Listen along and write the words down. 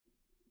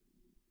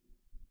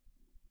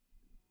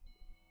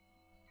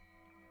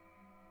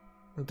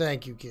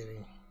Thank you,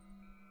 kitty.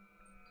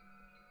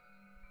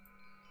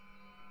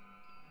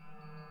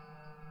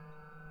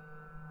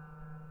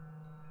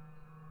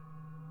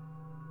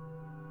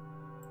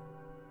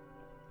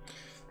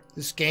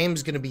 This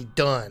game's gonna be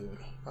done.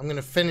 I'm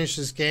gonna finish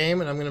this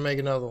game and I'm gonna make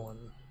another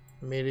one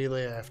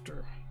immediately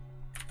after.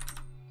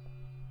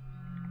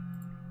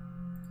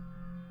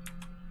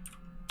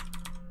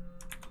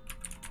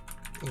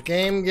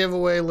 Game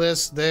giveaway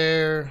list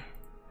there.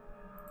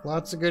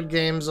 Lots of good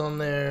games on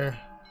there.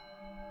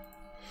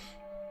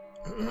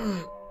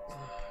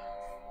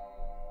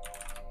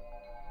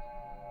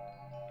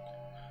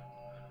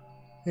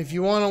 If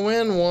you want to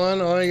win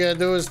one, all you gotta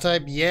do is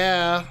type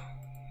yeah,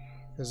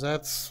 because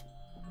that's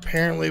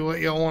apparently what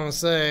y'all want to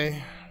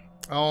say.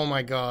 Oh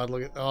my god,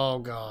 look at, oh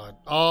god,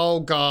 oh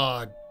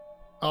god,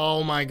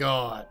 oh my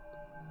god.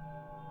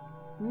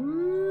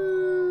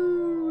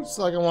 Woo, it's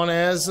like I want to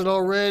acid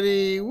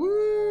already.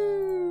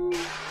 Woo.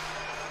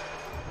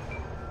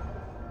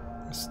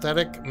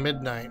 Aesthetic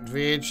Midnight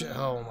VH.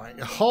 Oh my,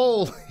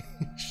 holy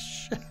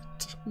shit,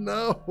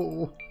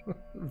 no.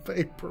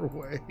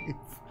 Vaporwave.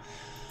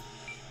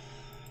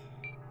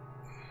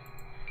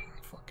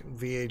 Fucking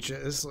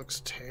VHS, this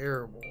looks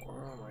terrible.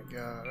 Oh my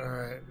god.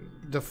 Alright,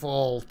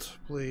 default,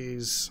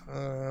 please.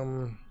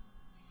 Woo.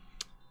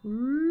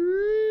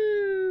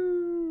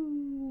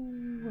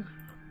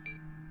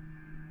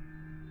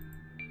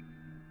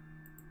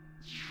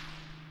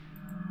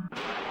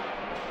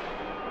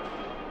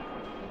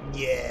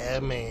 Yeah,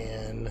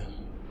 man.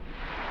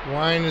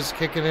 Wine is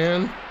kicking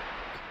in.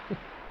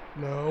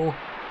 No.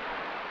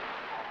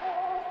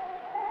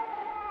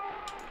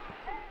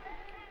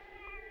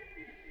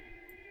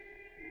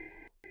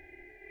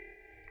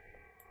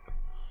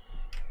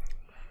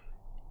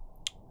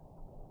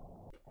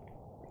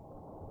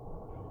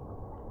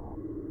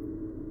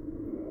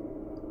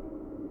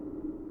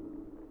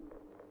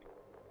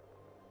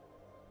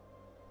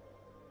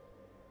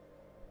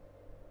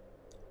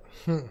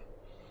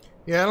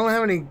 Yeah, I don't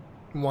have any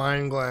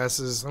wine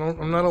glasses.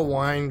 I'm not a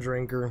wine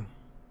drinker.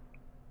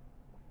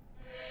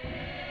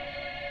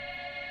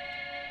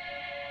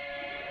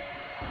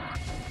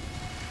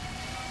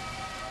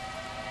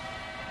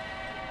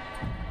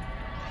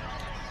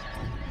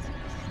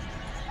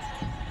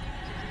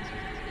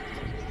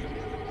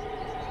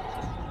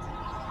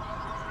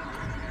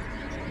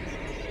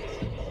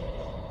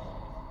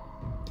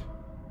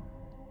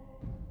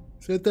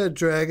 Is that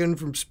dragon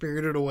from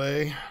Spirited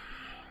Away?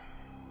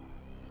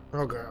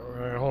 Okay,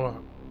 alright, hold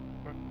on.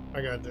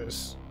 I got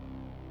this.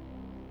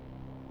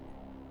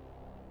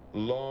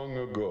 Long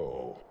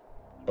ago,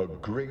 a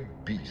great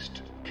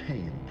beast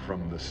came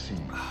from the sea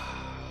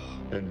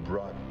and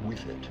brought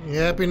with it You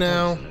happy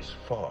now? poisonous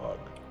fog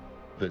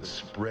that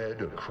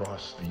spread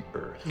across the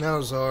earth, That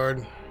was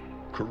hard.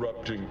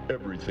 corrupting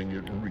everything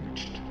it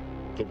reached.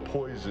 The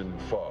poison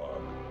fog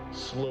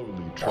slowly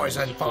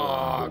Poison transformed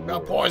Fog! the The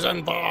world.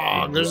 Poison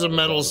Fog! There's a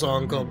metal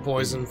song called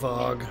Poison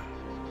Fog.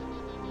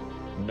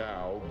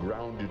 Now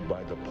grounded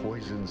by the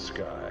poison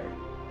sky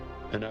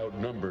and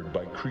outnumbered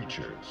by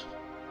creatures,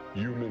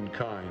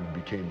 humankind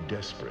became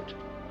desperate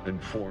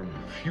and formed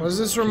few. What is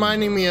this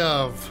reminding me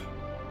of?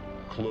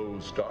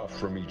 Closed off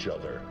from each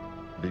other,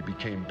 they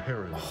became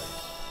paranoid.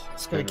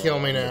 It's gonna and kill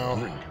me on the now.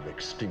 brink of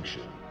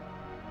extinction.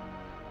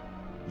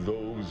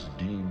 Those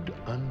deemed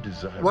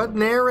undesirable. What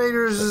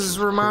narrators such does as this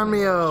remind me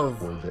criminals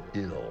of? or the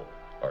ill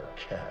are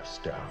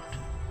cast out,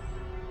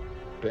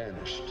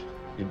 banished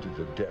into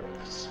the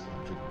depths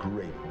of the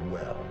great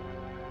well.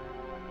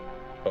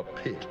 A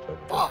pit of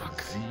the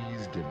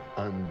diseased and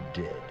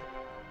undead.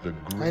 The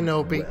great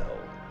know, Pete. well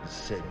is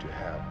said to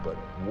have but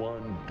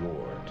one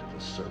door to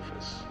the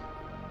surface.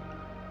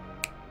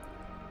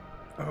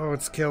 Oh,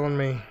 it's killing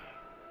me.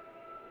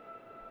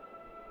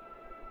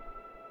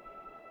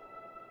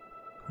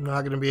 I'm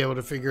not gonna be able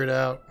to figure it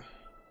out.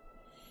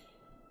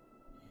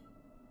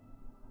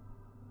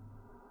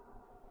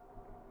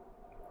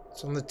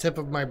 It's on the tip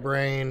of my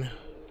brain.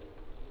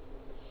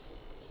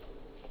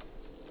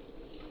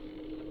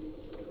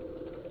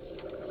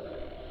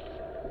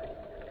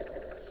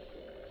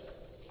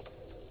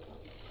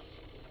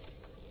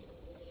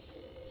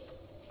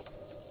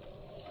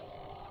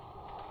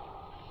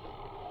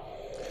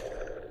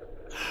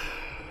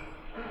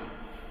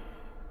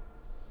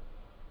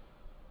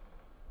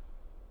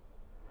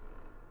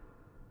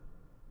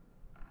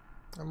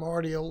 I'm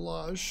already a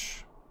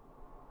lush.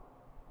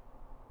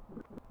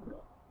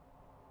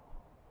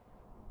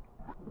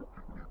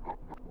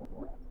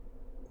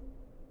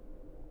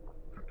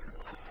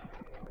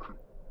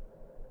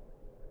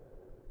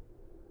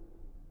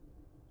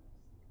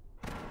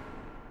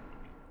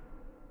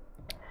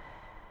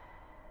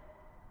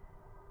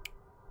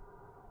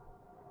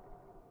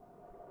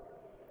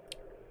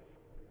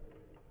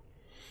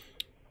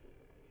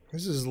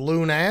 This is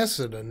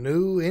Lunacid, a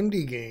new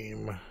indie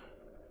game.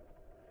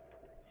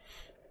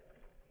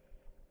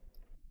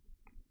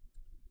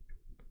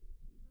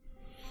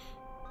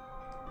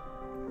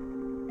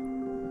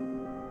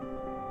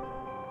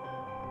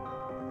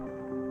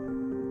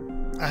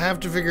 I have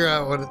to figure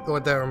out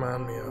what that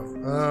reminded me of.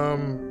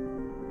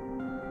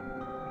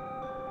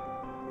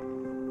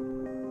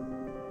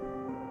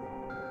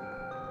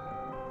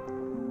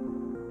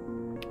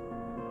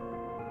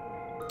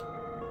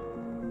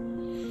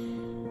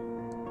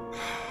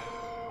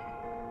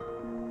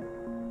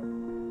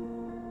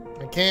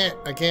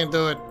 I can't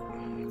do it.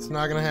 It's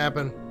not gonna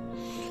happen.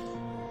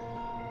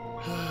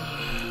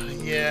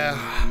 Yeah.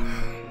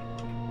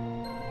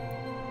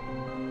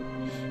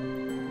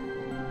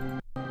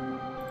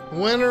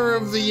 Winner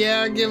of the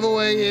Yeah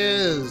giveaway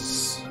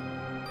is...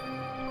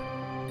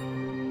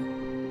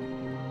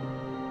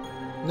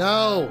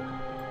 No!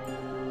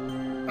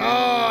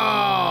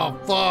 Oh,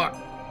 fuck!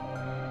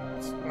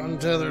 It's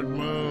Untethered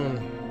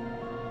Moon.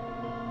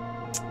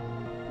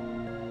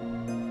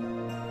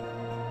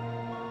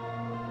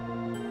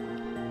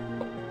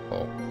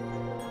 Oh.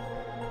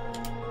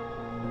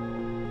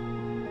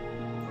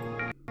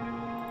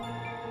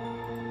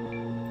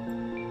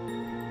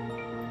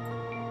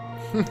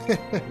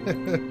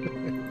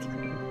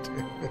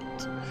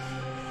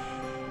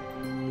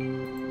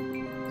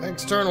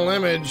 External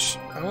image.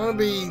 I want to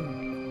be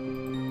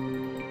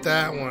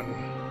that one.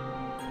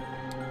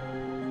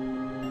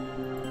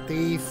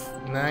 Thief,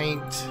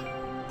 knight,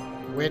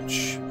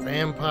 witch,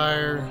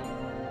 vampire,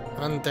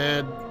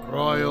 undead,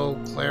 royal,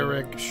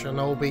 cleric,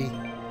 shinobi,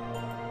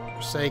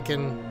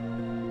 forsaken.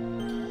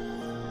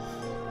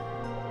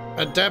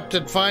 Adept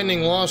at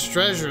finding lost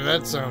treasure.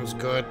 That sounds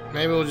good.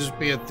 Maybe we'll just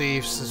be a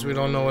thief since we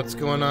don't know what's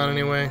going on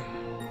anyway.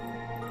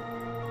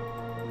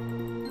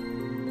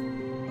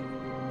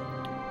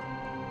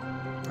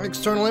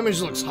 External image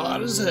looks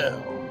hot as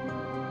hell.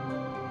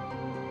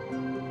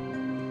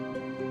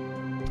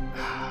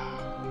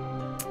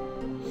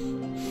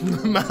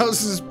 The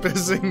mouse is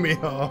pissing me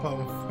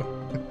off.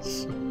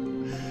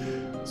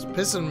 It's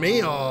pissing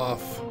me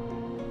off.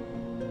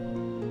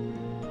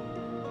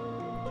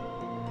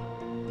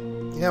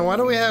 Yeah, why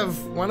do we have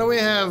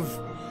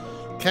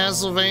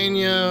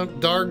Castlevania,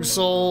 Dark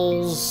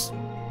Souls,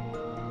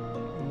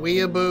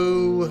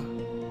 Weeaboo?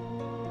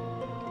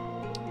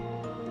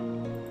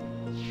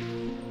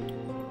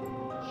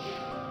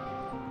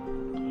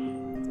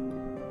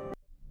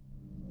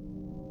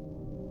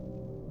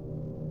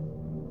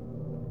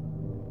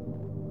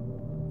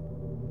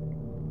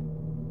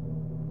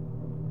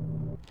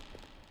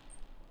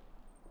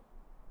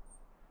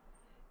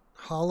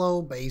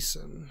 Hollow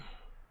Basin.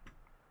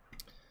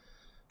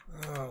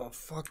 Oh,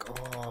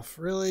 fuck off.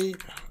 Really?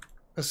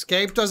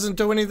 Escape doesn't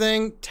do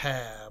anything?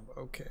 Tab.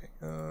 Okay.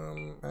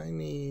 I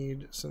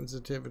need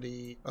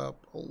sensitivity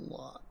up a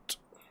lot.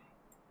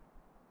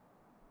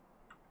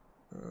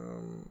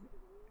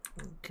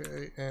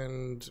 Okay,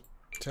 and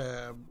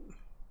tab.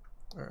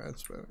 Alright,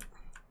 that's better.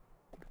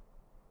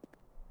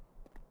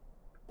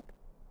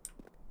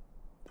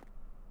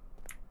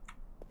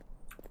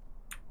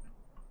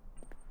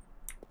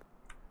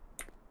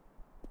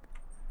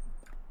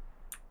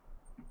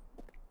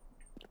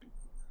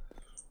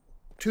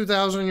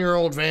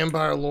 $2,000-year-old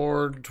vampire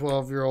lord,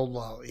 12-year-old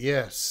lolly.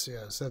 Yes,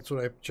 yes, that's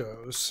what I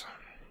chose.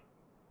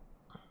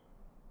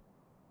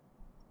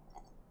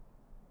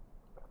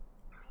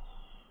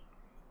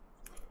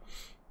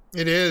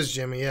 It is,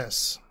 Jimmy,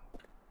 yes.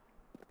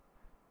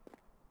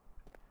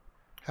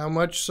 How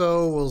much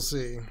so, we'll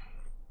see.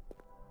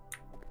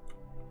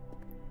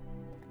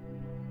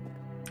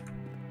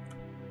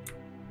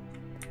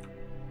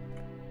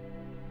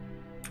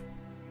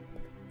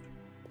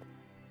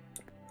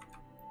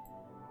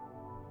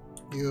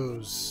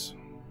 Use.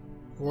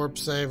 Warp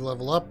save,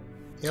 level up.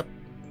 Yep.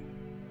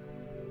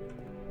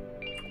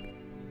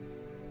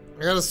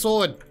 I got a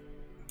sword.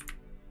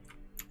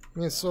 Give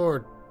me a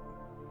sword.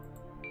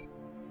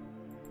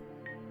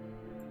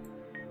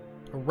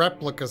 A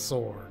replica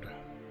sword.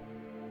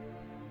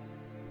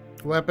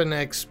 Weapon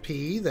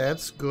XP,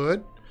 that's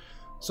good.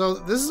 So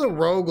this is a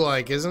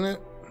roguelike, isn't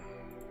it?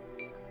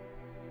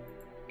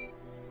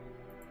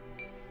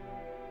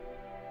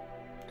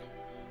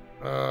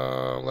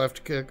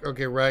 Left click,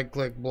 okay, right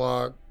click,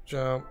 block,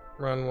 jump,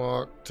 run,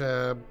 walk,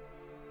 tab.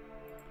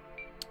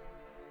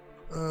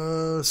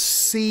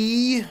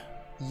 C,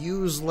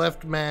 use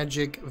left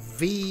magic.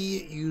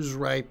 V, use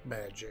right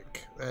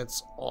magic.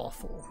 That's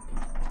awful.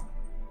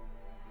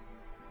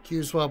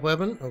 Q, swap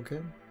weapon,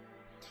 okay.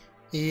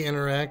 E,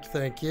 interact,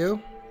 thank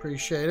you.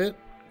 Appreciate it.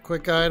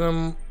 Quick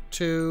item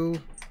 2,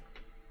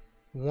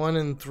 1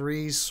 and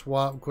 3,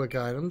 swap quick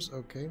items,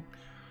 okay.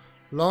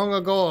 Long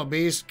ago, a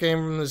beast came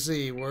from the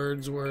sea.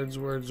 Words, words,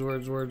 words,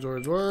 words, words,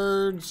 words,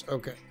 words.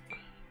 Okay.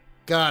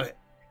 Got it.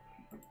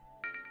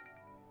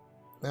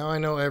 Now I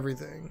know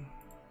everything.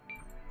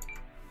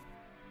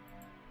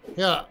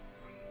 Yeah.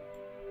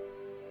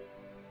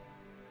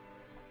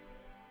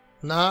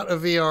 Not a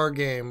VR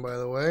game, by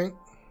the way.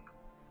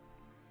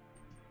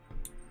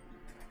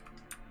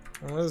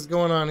 What is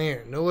going on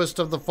here? Newest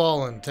of the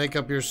Fallen. Take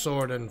up your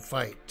sword and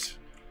fight.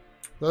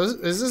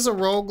 Is this a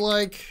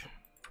roguelike?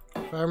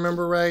 If I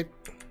remember right.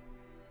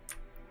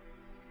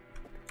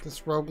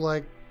 This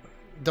roguelike.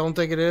 Don't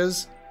think it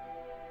is.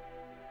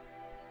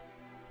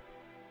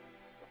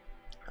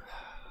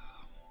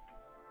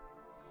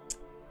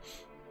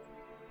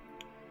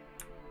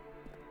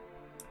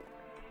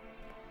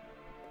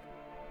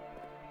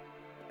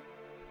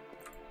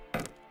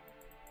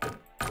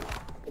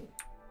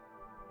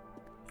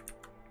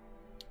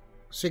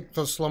 Seek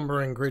the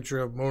slumbering creature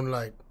of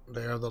moonlight.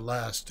 They are the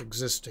last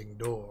existing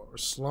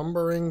doors.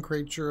 Slumbering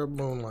creature of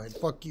moonlight.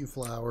 Fuck you,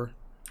 flower.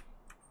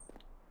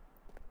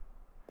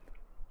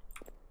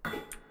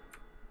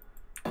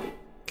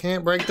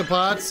 Can't break the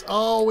pots?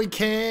 Oh, we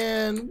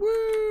can!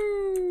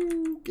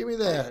 Woo! Give me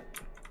that.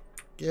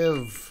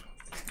 Give.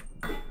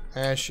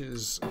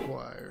 Ashes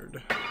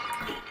acquired.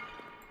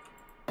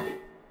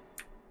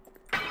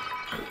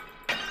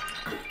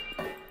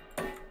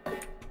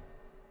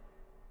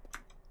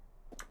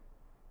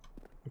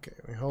 Okay,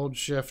 we hold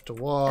shift to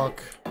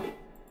walk.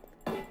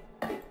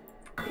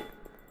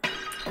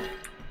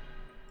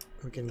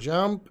 We can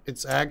jump.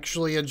 It's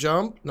actually a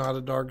jump, not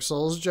a Dark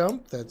Souls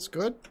jump. That's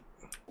good.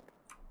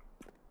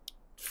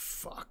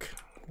 Fuck.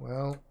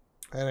 Well,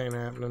 that ain't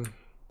happening.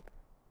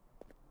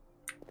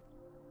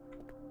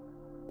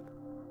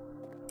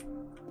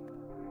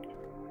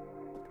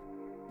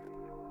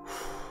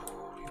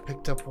 You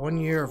picked up 1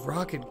 year of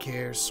rocket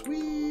care.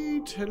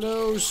 Sweet.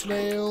 Hello,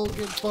 snail.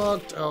 Get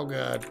fucked. Oh,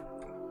 God.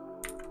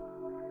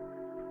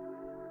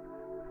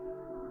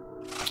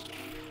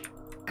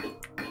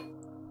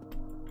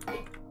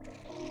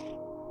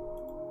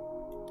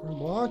 I'm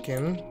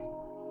blocking.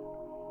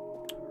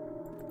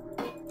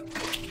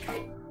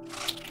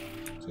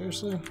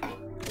 Seriously?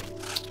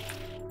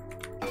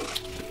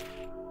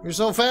 You're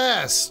so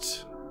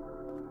fast!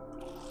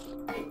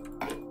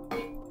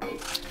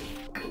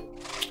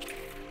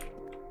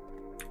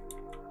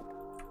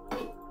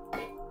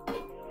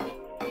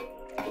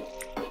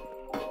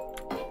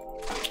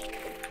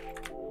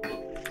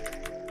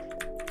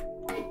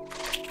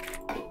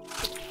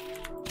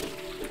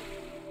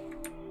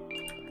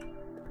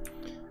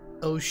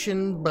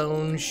 Ocean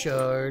bone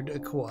shard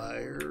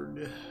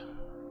acquired.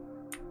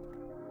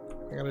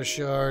 I got a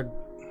shard.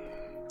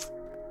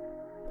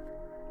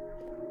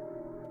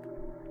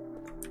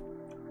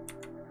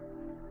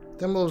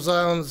 Temple of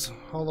Zion's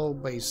hollow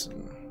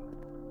basin.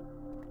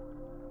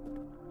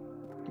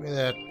 Give me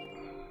that.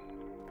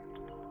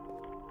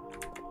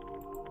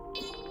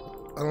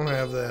 I don't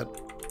have that.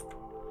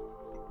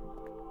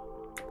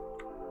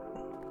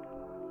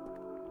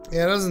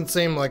 Yeah, it doesn't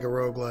seem like a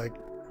roguelike.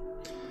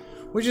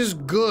 Which is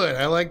good.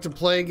 I like to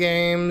play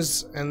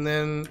games and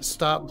then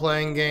stop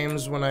playing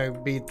games when I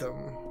beat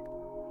them.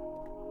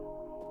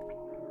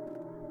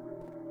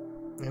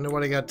 Ain't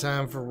nobody got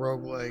time for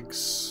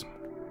roguelikes.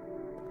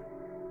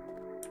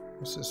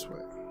 What's this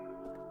way?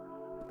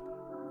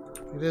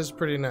 It is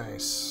pretty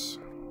nice.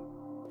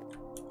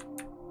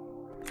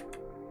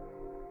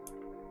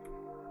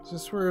 Is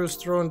this where it was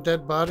throwing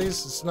dead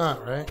bodies? It's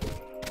not, right?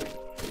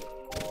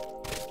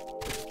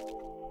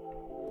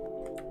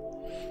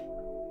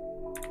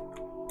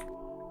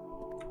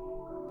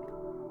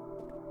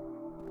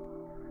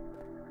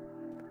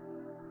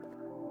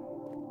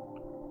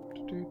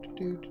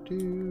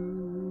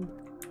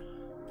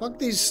 Fuck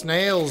these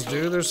snails,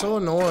 dude. They're so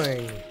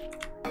annoying.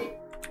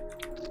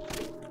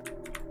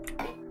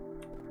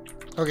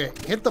 Okay,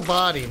 hit the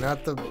body,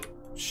 not the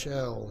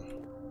shell.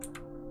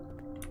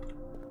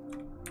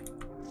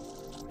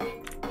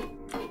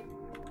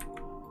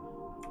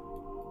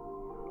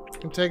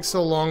 It takes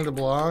so long to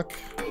block.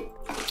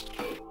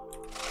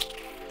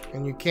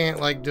 And you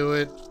can't, like, do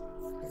it.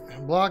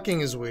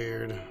 Blocking is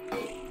weird.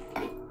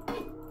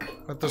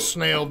 Let the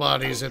snail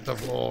bodies hit the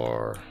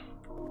floor.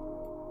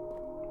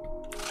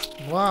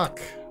 Block.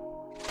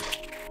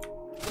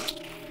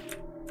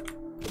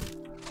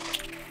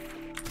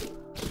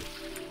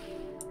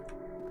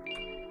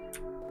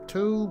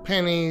 Two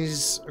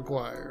pennies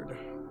acquired.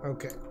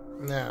 Okay.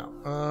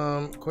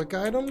 Now, quick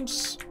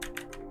items.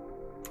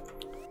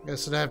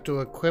 Guess I'd have to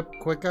equip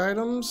quick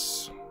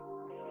items.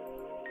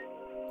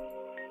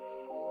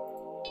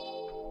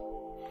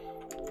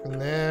 And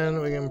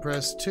then we can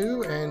press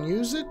 2 and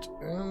use it.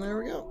 And there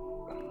we go.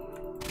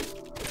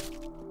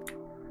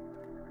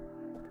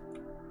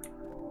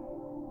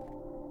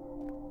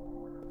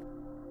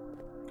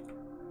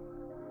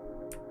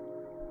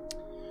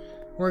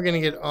 We're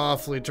gonna get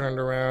awfully turned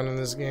around in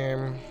this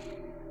game.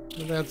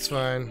 But that's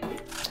fine.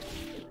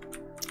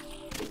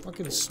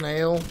 Fucking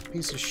snail.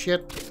 Piece of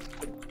shit.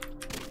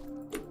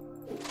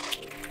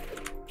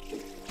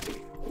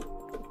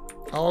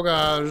 Oh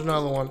god, there's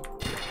another one.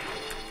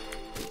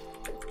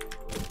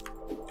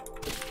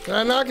 Did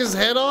I knock his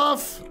head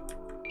off?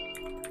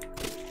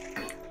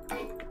 I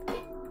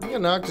think I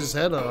knocked his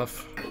head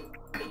off.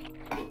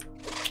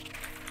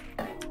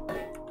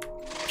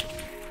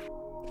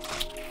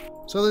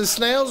 So the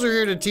snails are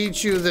here to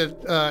teach you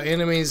that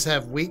enemies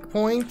have weak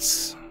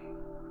points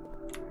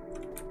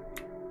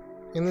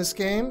in this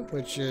game,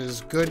 which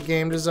is good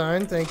game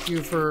design. Thank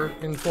you for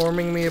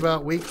informing me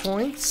about weak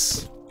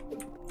points.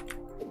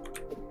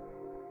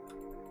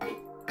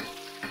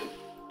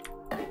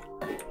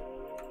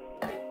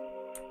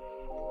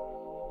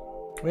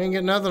 We didn't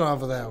get nothing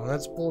off of that one.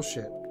 That's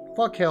bullshit.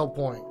 Fuck Hell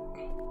Point.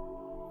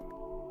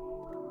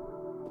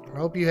 I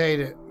hope you hate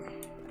it,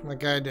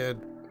 like I did.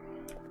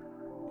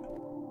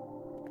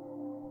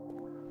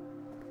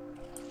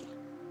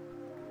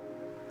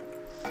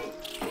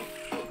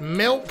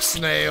 Milk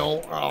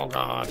snail. Oh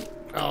god.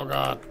 Oh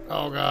god.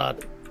 Oh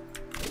god.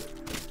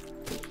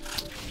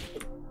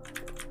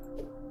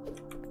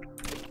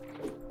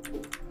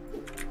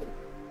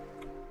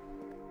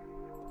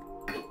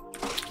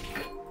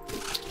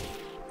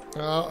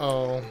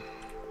 Uh-oh.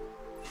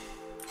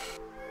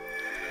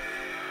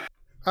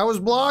 I was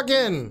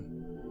blocking!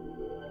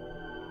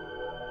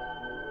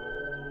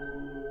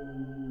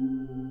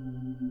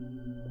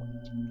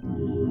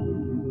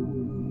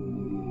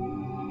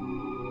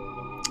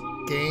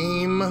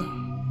 Game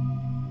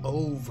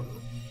over.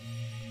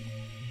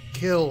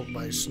 Killed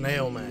by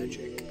snail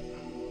magic.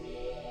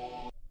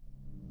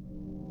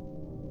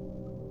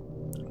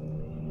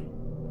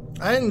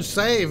 I didn't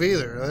save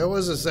either. There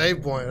was a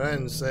save point. I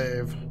didn't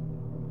save.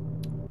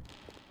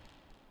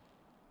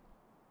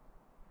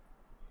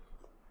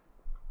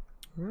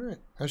 Alright.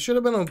 I should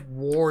have been a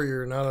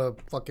warrior, not a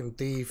fucking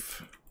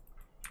thief.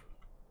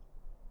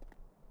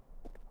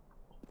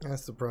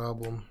 That's the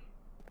problem.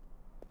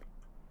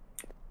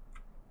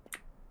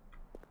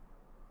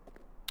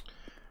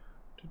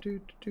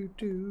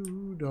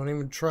 Don't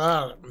even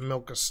try to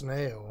milk a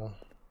snail.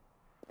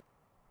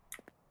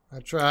 I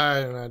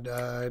tried and I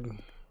died.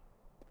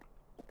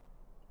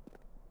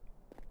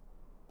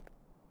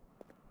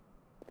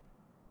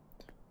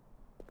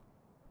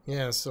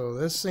 Yeah, so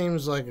this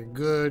seems like a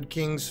good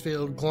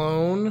Kingsfield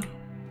clone.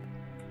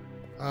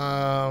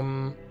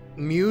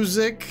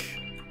 Music,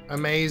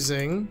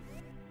 amazing.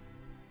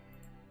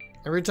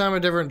 Every time a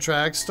different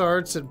track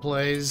starts, it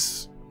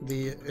plays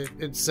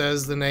it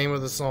says the name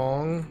of the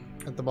song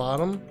at the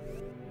bottom.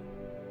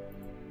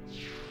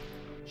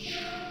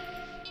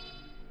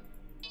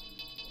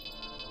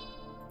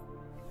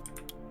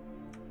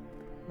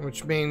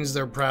 Which means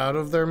they're proud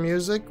of their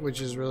music,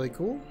 which is really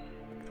cool.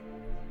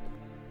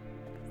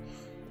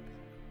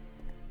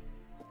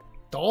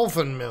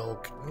 Dolphin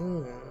milk.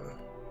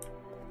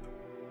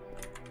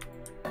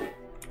 Looks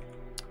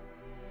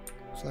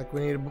like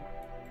we need a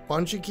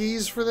bunch of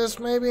keys for this,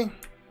 maybe?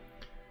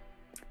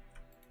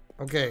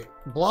 Okay,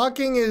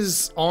 blocking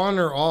is on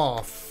or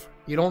off.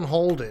 You don't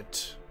hold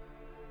it.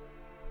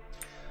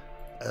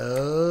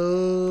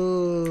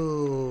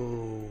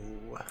 Oh.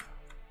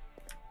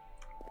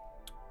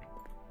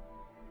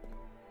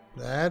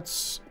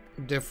 That's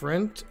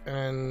different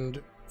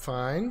and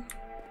fine.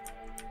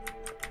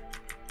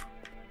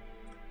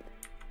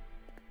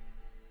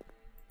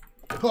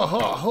 Ha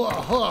ha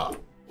ha ha.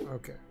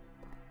 Okay.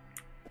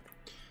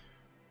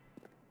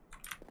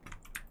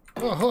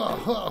 Ha ha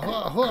ha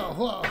ha ha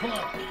ha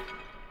ha.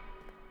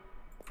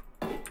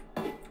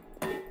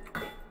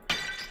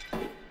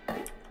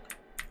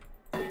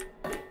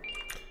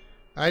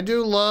 I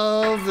do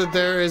love that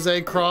there is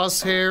a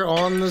crosshair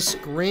on the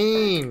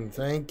screen.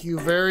 Thank you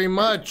very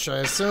much. I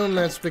assume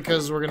that's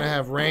because we're gonna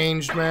have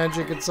ranged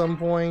magic at some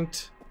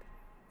point.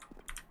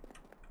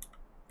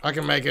 I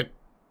can make it.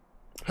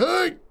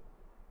 Hey!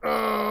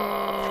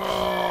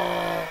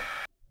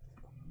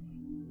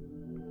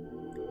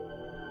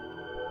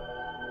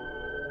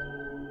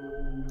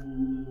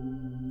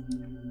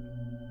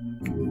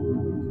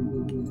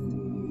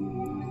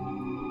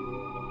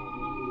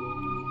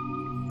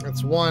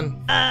 That's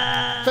one.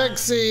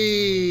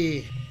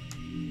 Fexy!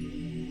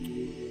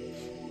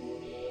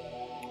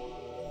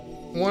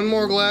 One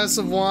more glass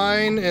of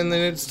wine, and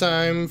then it's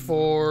time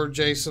for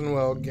Jason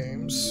Weld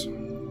games.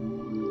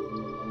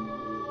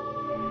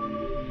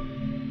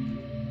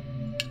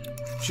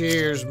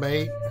 Cheers,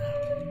 mate.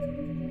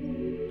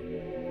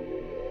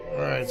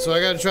 Alright, so I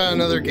gotta try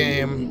another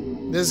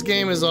game. This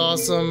game is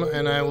awesome,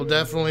 and I will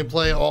definitely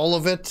play all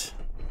of it.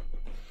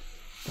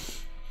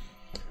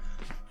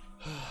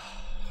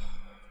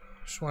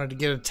 Just wanted to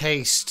get a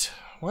taste.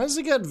 Why has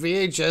it got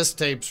VHS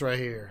tapes right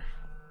here?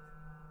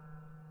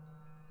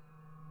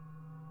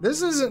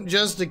 This isn't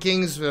just a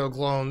Kingsfield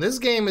clone. This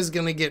game is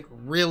gonna get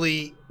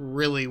really,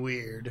 really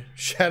weird.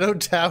 Shadow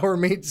Tower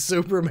meets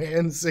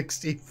Superman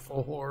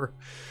 64.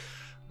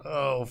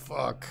 Oh,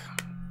 fuck.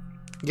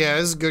 Yeah,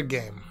 this is a good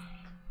game.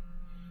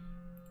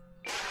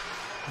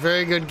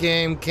 Very good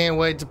game. Can't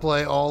wait to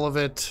play all of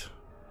it.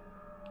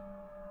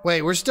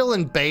 Wait, we're still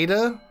in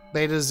beta?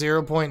 Beta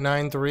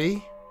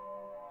 0.93?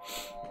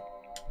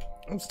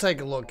 Let's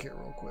take a look here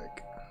real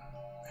quick.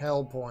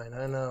 Hellpoint.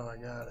 I know, I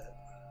got it.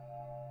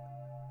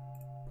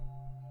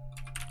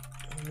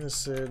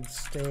 Lunacid,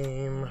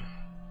 Steam.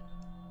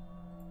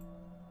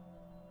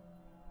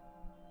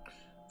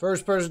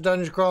 First-person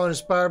dungeon crawler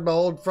inspired by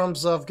old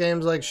FromSoft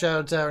games like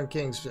Shadow Tower and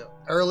Kingsfield.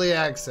 Early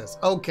access.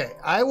 Okay,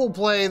 I will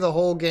play the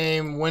whole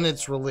game when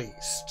it's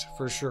released,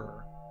 for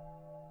sure.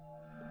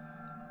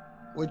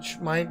 Which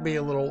might be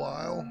a little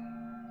while.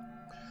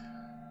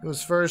 It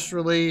was first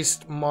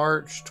released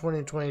March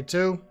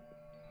 2022.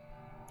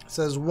 It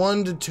says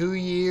 1 to 2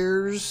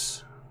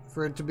 years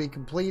for it to be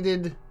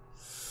completed.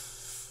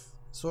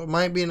 So it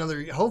might be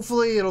another...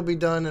 Hopefully it'll be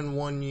done in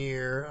 1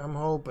 year. I'm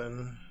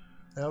hoping.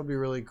 That would be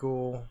really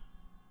cool.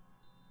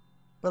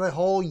 But a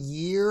whole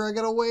year I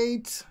gotta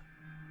wait?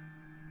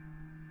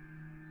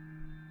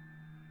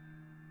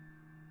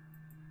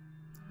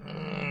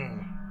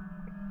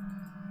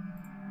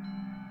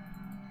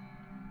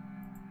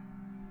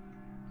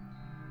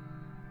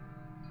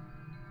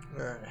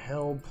 Alright,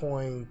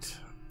 Hellpoint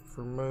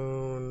for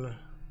Moon.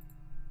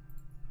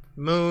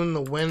 Moon,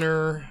 the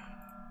winner.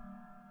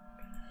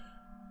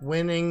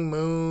 Winning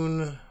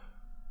Moon.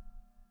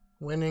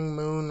 Winning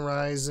Moon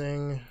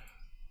Rising.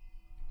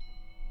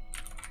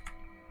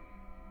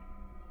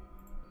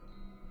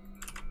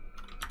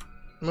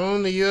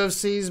 Moon, the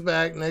UFC's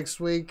back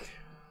next week.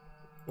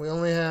 We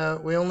only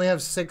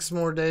have 6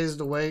 more days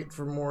to wait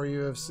for more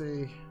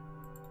UFC.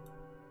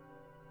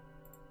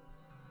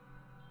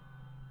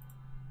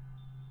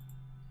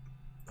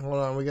 Hold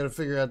on, we gotta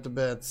figure out the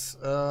bets.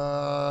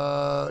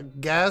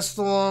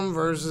 Gastelum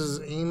versus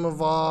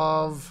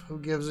Imavov. Who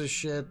gives a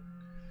shit?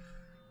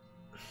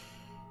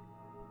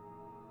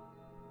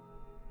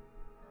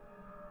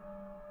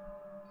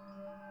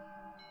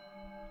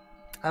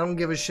 I don't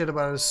give a shit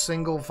about a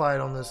single fight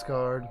on this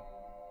card.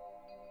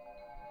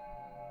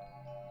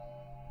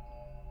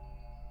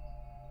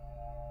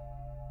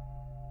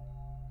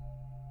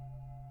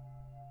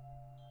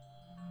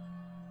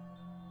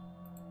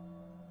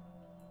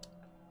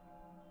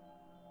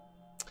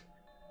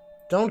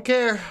 Don't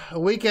care. A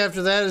week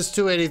after that is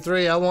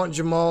 283. I want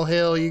Jamal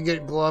Hill. You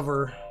get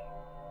Glover.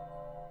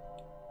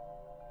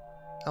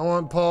 I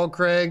want Paul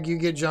Craig. You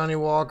get Johnny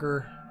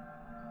Walker.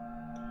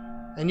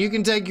 And you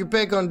can take your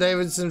pick on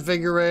Davidson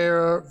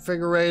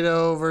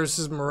Figueiredo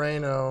versus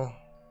Moreno.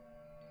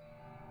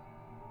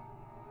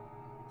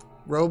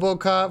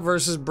 RoboCop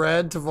versus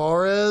Brad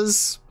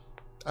Tavares.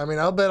 I mean,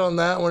 I'll bet on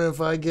that one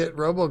if I get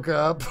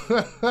RoboCop.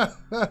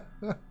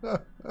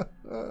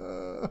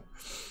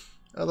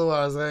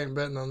 Otherwise, I ain't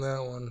betting on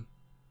that one.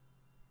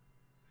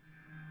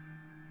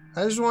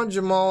 I just want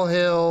Jamal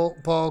Hill,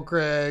 Paul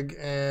Craig,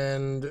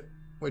 and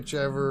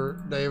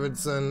whichever,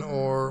 Davidson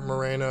or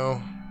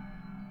Moreno.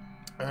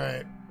 All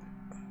right.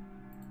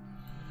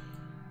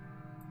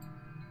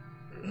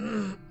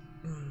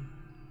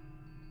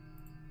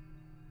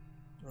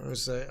 Let me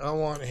say, I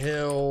want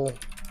Hill,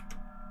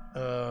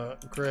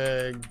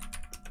 Craig,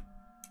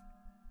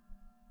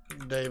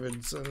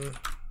 Davidson.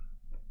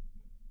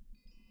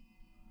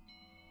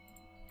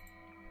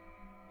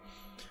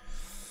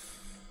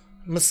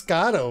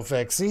 Moscato,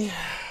 Fexy.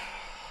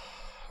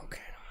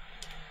 Okay.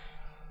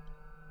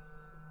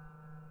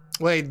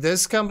 Wait,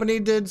 this company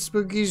did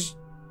Spooky's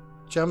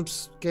Jump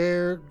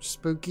Scare,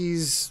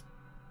 Spooky's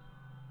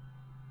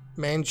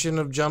Mansion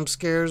of Jump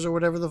Scares or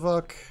whatever the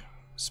fuck.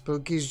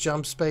 Spooky's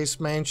Jump Space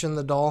Mansion,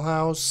 the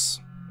Dollhouse.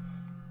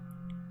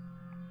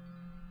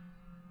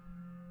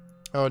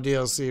 Oh,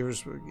 DLC for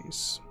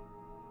Spooky's.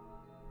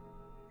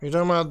 You're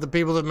talking about the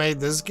people that made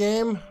this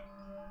game?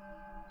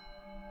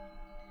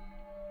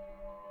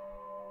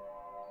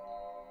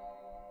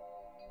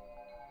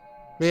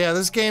 But yeah,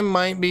 this game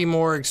might be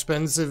more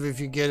expensive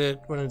if you get it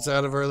when it's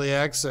out of early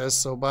access,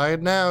 so buy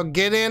it now.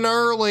 Get in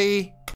early!